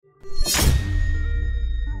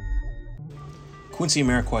Quincy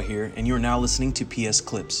Amarikwa here, and you are now listening to PS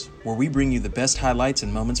Clips, where we bring you the best highlights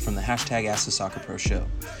and moments from the hashtag Ask the Soccer Pro show.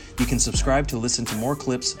 You can subscribe to listen to more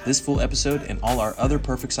clips, this full episode, and all our other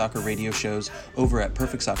Perfect Soccer radio shows over at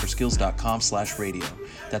perfectsoccerskills.com/radio.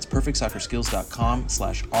 That's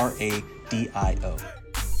perfectsoccerskills.com/RADIO.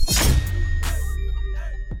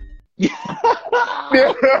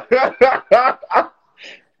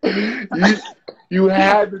 You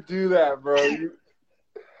had to do that, bro.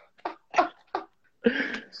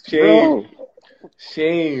 Shame.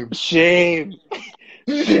 Shame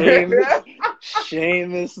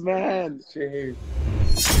this man. Shame.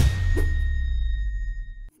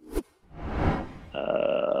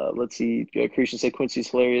 Let's see. Christian said Quincy's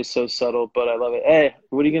hilarious, so subtle, but I love it. Hey,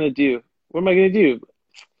 what are you gonna do? What am I gonna do?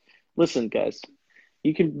 Listen, guys,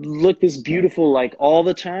 you can look this beautiful like all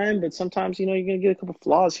the time, but sometimes you're gonna get a couple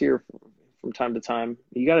flaws here from time to time.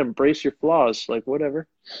 You gotta embrace your flaws, like whatever.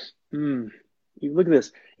 You look at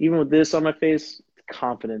this. Even with this on my face,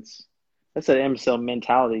 confidence. That's that MSL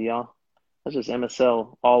mentality, y'all. That's just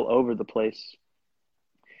MSL all over the place.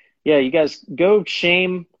 Yeah, you guys go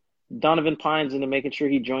shame Donovan Pines into making sure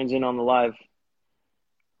he joins in on the live.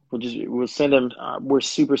 We'll send him. We're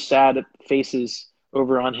super sad faces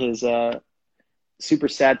over on his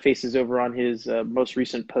most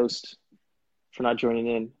recent post for not joining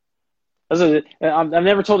in. I've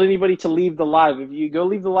never told anybody to leave the live. If you go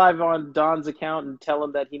leave the live on Don's account and tell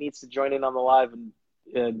him that he needs to join in on the live and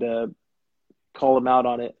call him out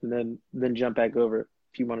on it, and then jump back over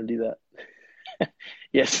if you want to do that.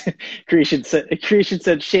 Yes, Creation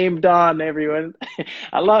said, "Shame Don, everyone."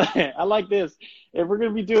 I love it. I like this. If we're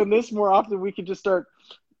gonna be doing this more often, we can start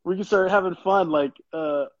having fun. Like,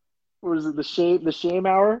 what is it? The shame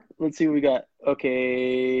hour. Let's see what we got.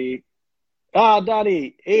 Okay.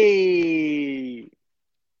 Donnie. Hey.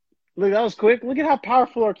 Look, that was quick. Look at how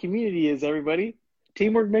powerful our community is, everybody.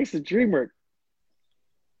 Teamwork makes the dream work.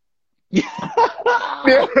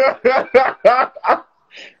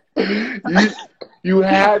 You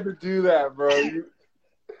had to do that, bro.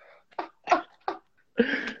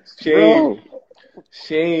 Shame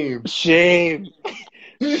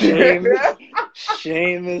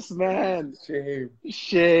this man.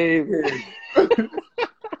 Shame.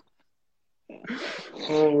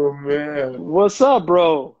 Oh man. What's up,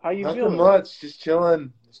 bro? How you Nothing feeling? much. Just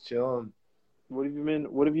chilling. What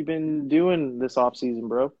have you been doing this off season,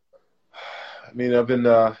 bro? I mean, I've been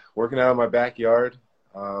working out in my backyard.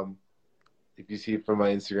 If you see it from my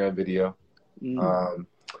Instagram video,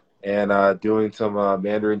 and doing some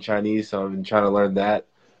Mandarin Chinese. So I've been trying to learn that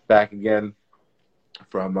back again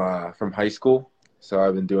from high school. So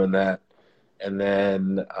I've been doing that, and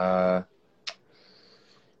then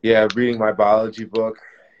reading my biology book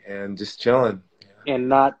and just chilling. And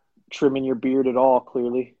not trimming your beard at all,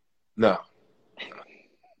 clearly. No.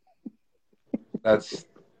 That's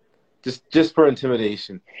just for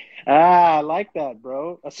intimidation. I like that,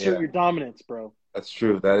 bro. Assert your dominance, bro. That's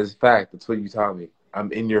true. That is a fact. That's what you taught me.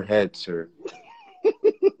 I'm in your head, sir.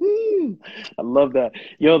 I love that.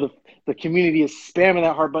 Yo, the community is spamming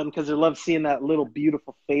that heart button because they love seeing that little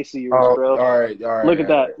beautiful face of yours, bro. All right. Look at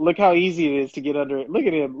that. Look how easy it is to get under it. Look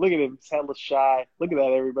at him. He's hella shy. Look at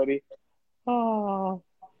that, everybody. Oh,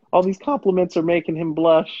 all these compliments are making him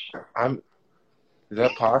blush. Is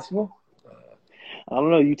that possible? I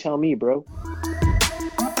don't know. You tell me, bro.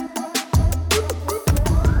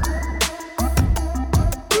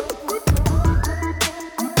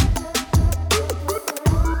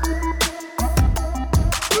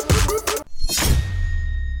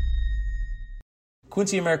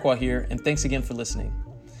 Quincy Amarikwa here, and thanks again for listening.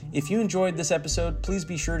 If you enjoyed this episode, please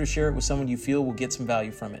be sure to share it with someone you feel will get some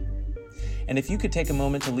value from it. And if you could take a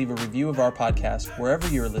moment to leave a review of our podcast wherever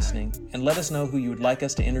you're listening and let us know who you would like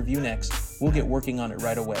us to interview next, we'll get working on it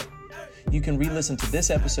right away. You can re-listen to this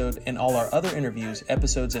episode and all our other interviews,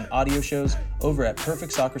 episodes, and audio shows over at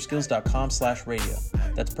perfectsoccerskills.com/radio.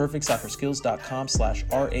 That's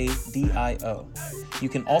perfectsoccerskills.com/RADIO. You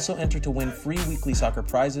can also enter to win free weekly soccer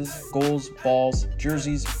prizes, goals, balls,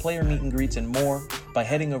 jerseys, player meet and greets, and more by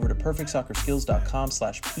heading over to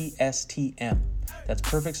perfectsoccerskills.com/PSTM. That's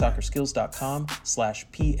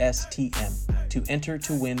perfectsoccerskills.com/PSTM to enter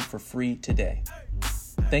to win for free today.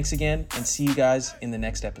 Thanks again, and see you guys in the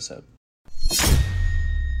next episode.